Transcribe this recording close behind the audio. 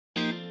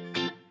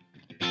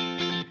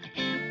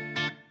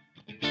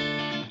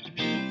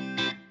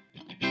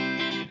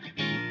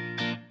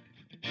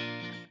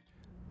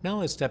Now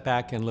let's step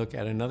back and look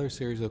at another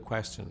series of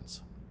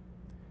questions.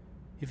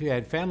 If you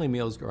had family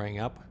meals growing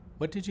up,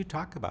 what did you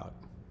talk about?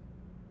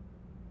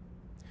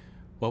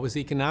 What was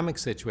the economic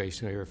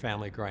situation of your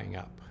family growing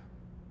up?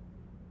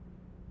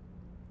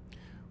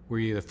 Were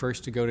you the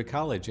first to go to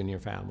college in your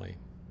family?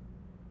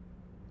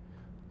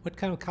 What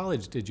kind of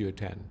college did you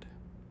attend?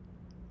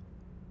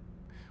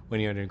 When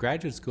you were in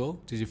graduate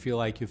school, did you feel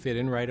like you fit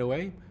in right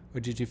away,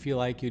 or did you feel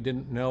like you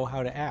didn't know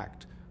how to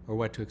act or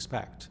what to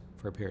expect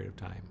for a period of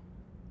time?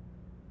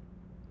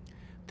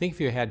 Think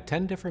if you had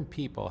 10 different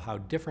people, how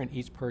different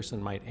each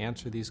person might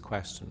answer these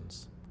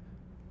questions.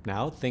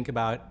 Now think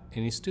about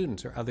any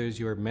students or others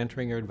you are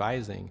mentoring or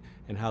advising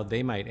and how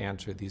they might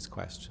answer these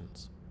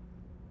questions.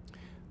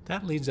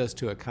 That leads us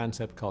to a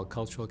concept called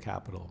cultural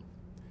capital.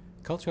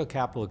 Cultural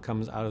capital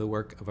comes out of the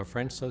work of a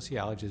French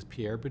sociologist,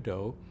 Pierre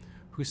Bourdieu,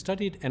 who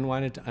studied and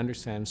wanted to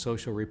understand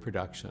social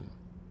reproduction.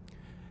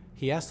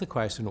 He asked the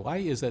question, why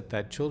is it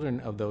that children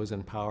of those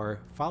in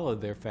power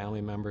followed their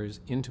family members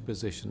into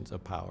positions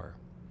of power?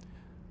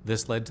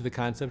 This led to the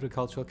concept of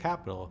cultural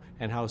capital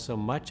and how so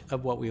much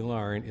of what we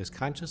learn is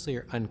consciously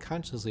or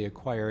unconsciously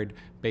acquired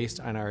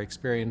based on our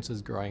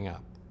experiences growing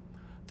up.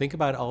 Think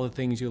about all the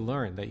things you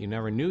learned that you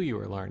never knew you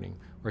were learning,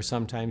 or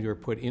sometimes you were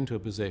put into a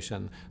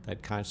position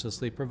that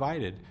consciously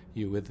provided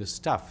you with the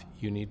stuff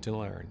you need to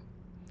learn.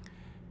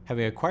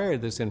 Having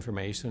acquired this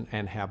information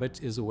and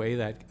habits is a way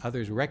that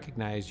others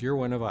recognize you're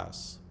one of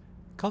us.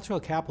 Cultural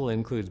capital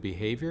includes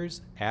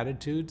behaviors,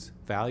 attitudes,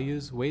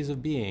 values, ways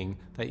of being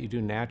that you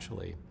do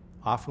naturally,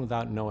 often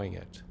without knowing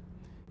it.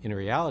 In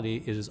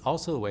reality, it is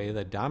also the way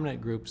that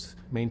dominant groups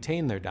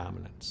maintain their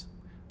dominance.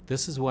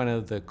 This is one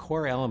of the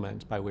core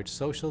elements by which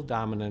social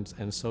dominance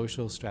and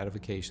social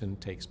stratification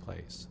takes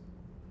place.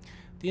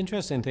 The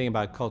interesting thing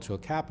about cultural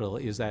capital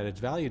is that its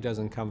value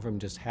doesn't come from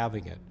just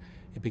having it.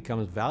 It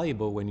becomes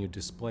valuable when you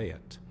display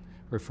it,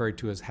 referred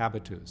to as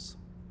habitus.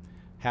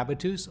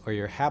 Habitus, or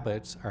your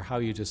habits, are how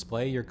you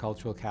display your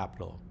cultural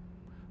capital.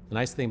 The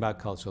nice thing about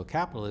cultural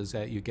capital is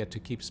that you get to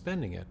keep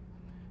spending it.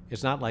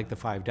 It's not like the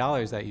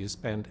 $5 that you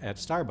spend at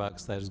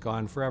Starbucks that is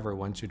gone forever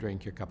once you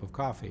drink your cup of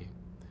coffee.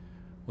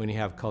 When you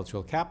have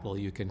cultural capital,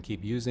 you can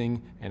keep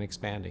using and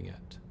expanding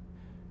it.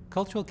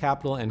 Cultural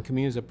capital and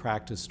communities of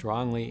practice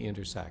strongly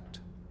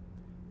intersect.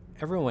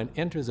 Everyone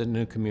enters a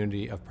new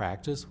community of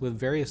practice with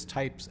various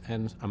types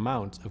and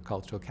amounts of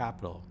cultural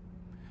capital.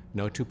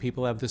 No two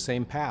people have the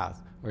same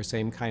path or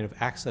same kind of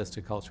access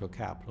to cultural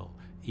capital,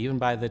 even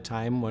by the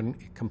time one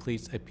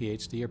completes a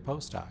PhD or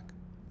postdoc.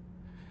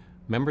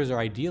 Members are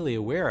ideally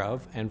aware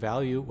of and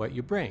value what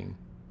you bring.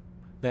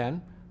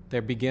 Then,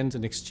 there begins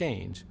an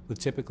exchange, with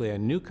typically a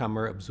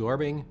newcomer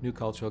absorbing new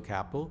cultural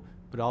capital,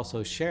 but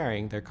also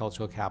sharing their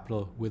cultural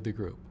capital with the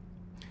group.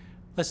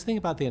 Let's think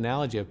about the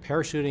analogy of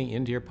parachuting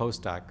into your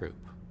postdoc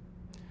group.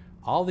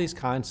 All these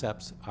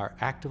concepts are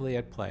actively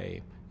at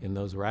play in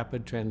those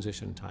rapid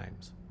transition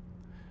times.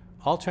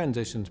 All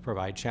transitions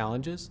provide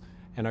challenges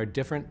and are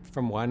different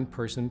from one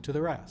person to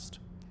the rest.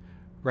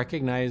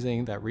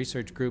 Recognizing that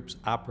research groups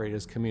operate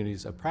as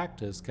communities of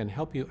practice can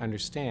help you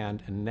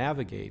understand and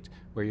navigate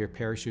where your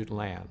parachute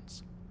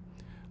lands.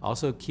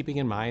 Also, keeping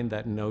in mind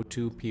that no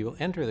two people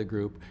enter the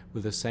group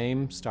with the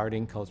same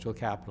starting cultural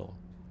capital.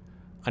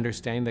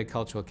 Understanding that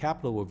cultural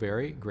capital will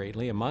vary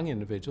greatly among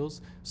individuals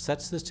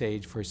sets the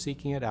stage for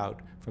seeking it out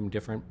from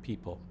different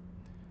people.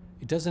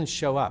 It doesn't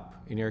show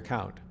up in your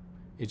account.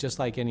 It's just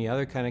like any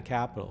other kind of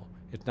capital.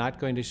 It's not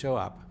going to show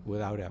up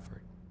without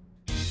effort.